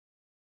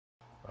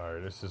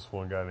Alright, this is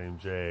one guy named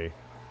Jay.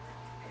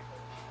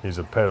 He's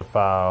a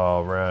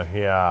pedophile around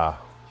here.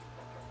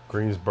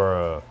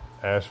 Greensboro,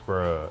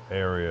 Ashboro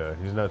area.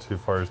 He's not too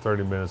far. He's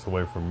 30 minutes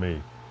away from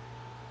me.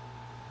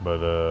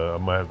 But I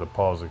might have to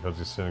pause it because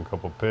he's sending a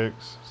couple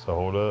pics. So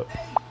hold up.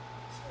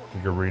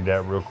 You can read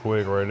that real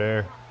quick right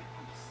there.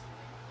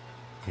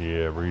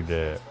 Yeah, read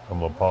that. I'm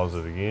going to pause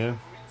it again.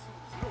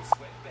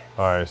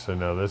 Alright, so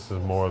now this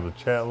is more of the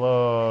chat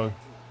log.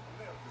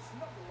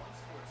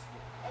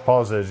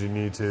 Pause as you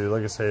need to.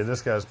 Like I said,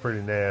 this guy's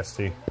pretty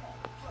nasty.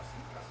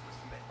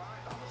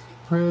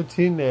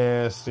 Pretty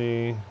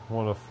nasty.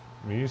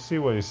 You see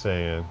what he's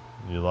saying?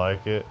 You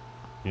like it?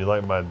 You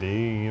like my D,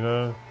 you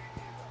know?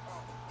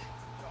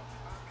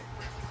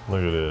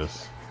 Look at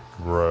this.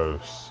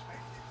 Gross.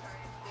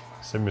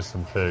 Send me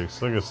some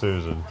pics. Look at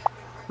Susan.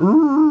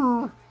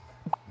 Dumbass.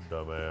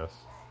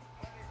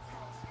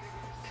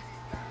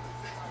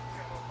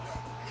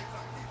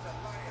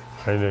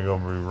 Ain't it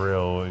gonna be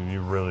real and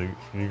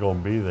you gonna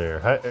be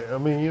there. I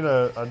mean, you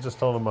know, I just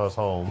told him I was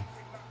home.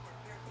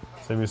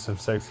 Send me some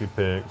sexy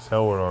pics. How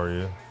old are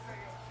you?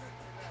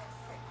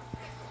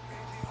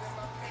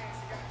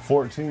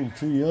 14,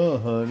 too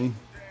young, honey.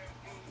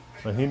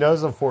 But he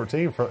knows I'm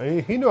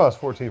 14 he knew I was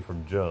 14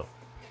 from jump.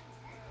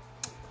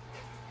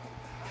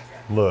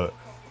 Look.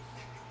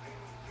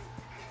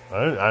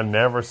 I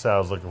never said I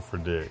was looking for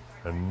dick.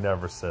 I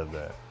never said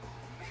that.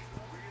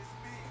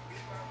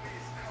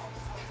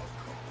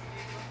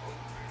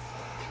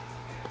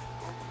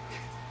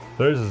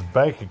 There's his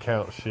bank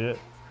account shit.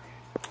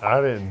 I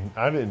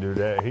didn't do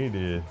that. He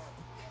did.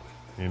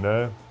 You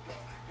know?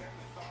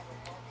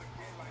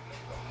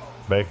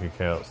 Bank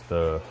account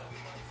stuff.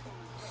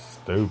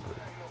 Stupid.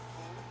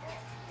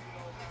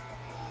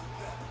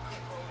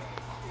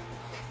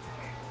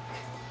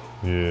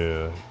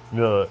 Yeah.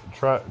 No,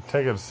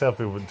 take a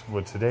selfie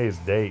with today's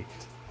date.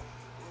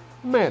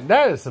 Man,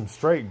 that is some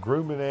straight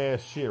grooming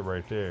ass shit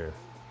right there.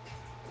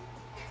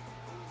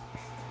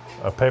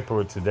 A paper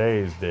with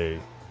today's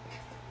date.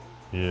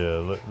 Yeah,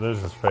 look,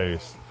 there's his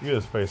face. Get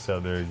his face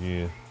out there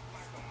again.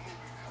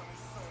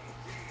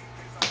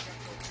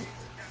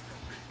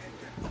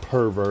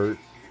 Pervert.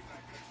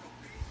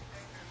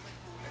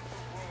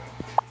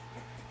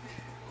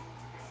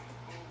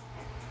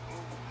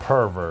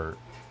 Pervert.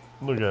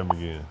 Look at him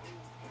again.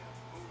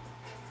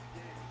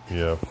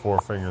 Yeah, 4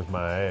 fingers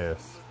my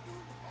ass.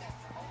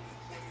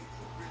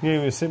 You ain't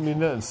even sent me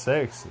nothing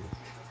sexy.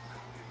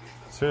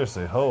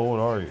 Seriously, how old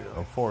are you?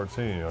 I'm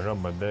 14. I got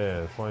my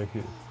dad's. Why you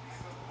keep...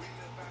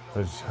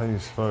 How you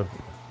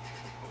smoking?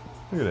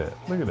 Look at that.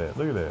 Look at that.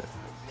 Look at that.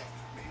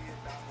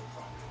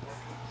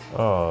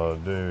 Oh,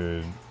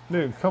 dude.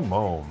 Dude, come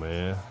on,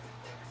 man.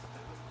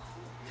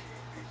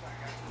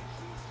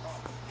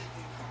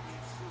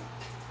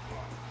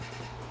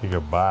 You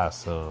could buy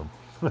some.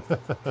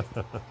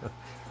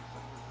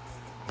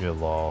 Get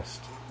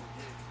lost.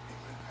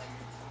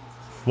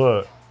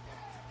 Look.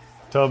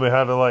 Tell me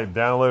how to, like,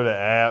 download an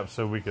app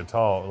so we could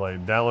talk.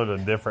 Like, download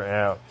a different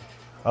app.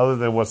 Other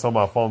than what's on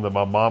my phone that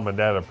my mom and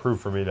dad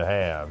approved for me to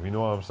have. You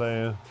know what I'm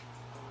saying?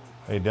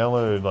 Hey,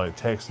 download like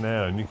text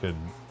now and you could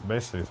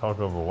basically talk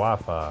over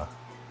Wi-Fi.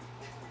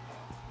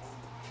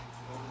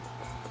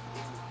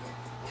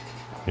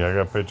 Yeah, I got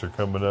a picture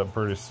coming up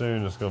pretty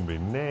soon. It's going to be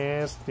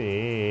nasty.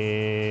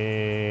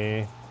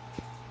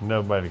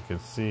 Nobody could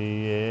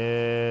see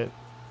it.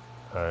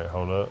 Alright,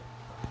 hold up.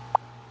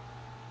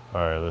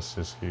 Alright, let's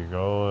just keep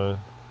going.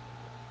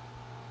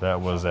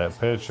 That was that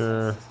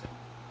picture.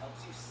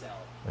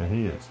 And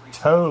he is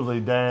totally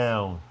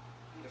down.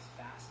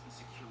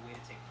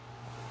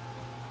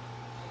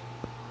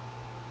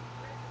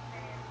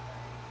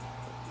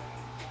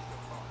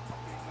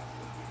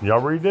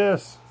 Y'all read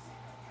this?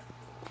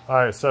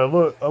 Alright, so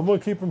look, I'm gonna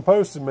keep him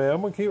posted, man.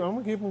 I'm gonna keep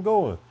him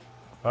going.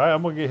 Alright,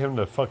 I'm gonna get him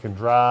to fucking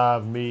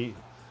drive me,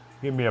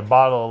 give me a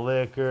bottle of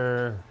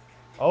liquor.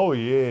 Oh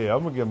yeah,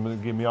 I'm gonna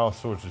give me all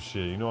sorts of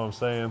shit, you know what I'm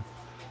saying?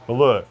 But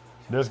look.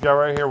 This guy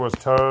right here was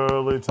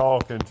totally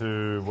talking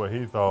to what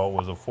he thought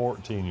was a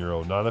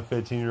 14-year-old. Not a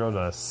 15-year-old,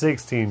 not a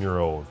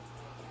 16-year-old.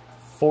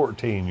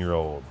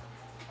 14-year-old.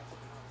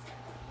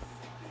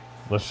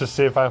 Let's just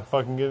see if I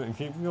fucking get it and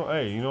keep going.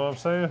 Hey, you know what I'm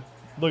saying?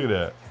 Look at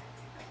that.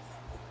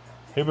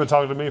 He's been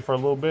talking to me for a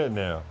little bit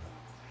now.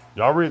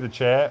 Y'all read the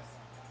chat.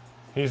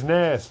 He's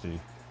nasty.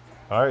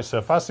 Alright, so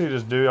if I see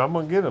this dude, I'm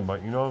going to get him.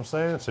 You know what I'm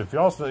saying? So if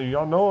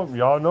y'all know him,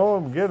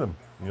 get him.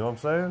 You know what I'm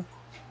saying?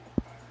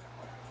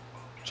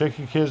 Check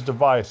your kids'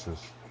 devices.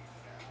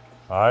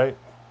 Alright?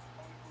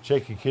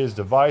 Check your kids'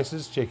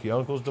 devices. Check your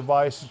uncle's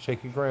devices.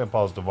 Check your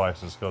grandpa's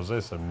devices. Because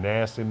there's some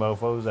nasty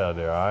mofos out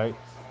there. Alright?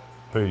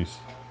 Peace.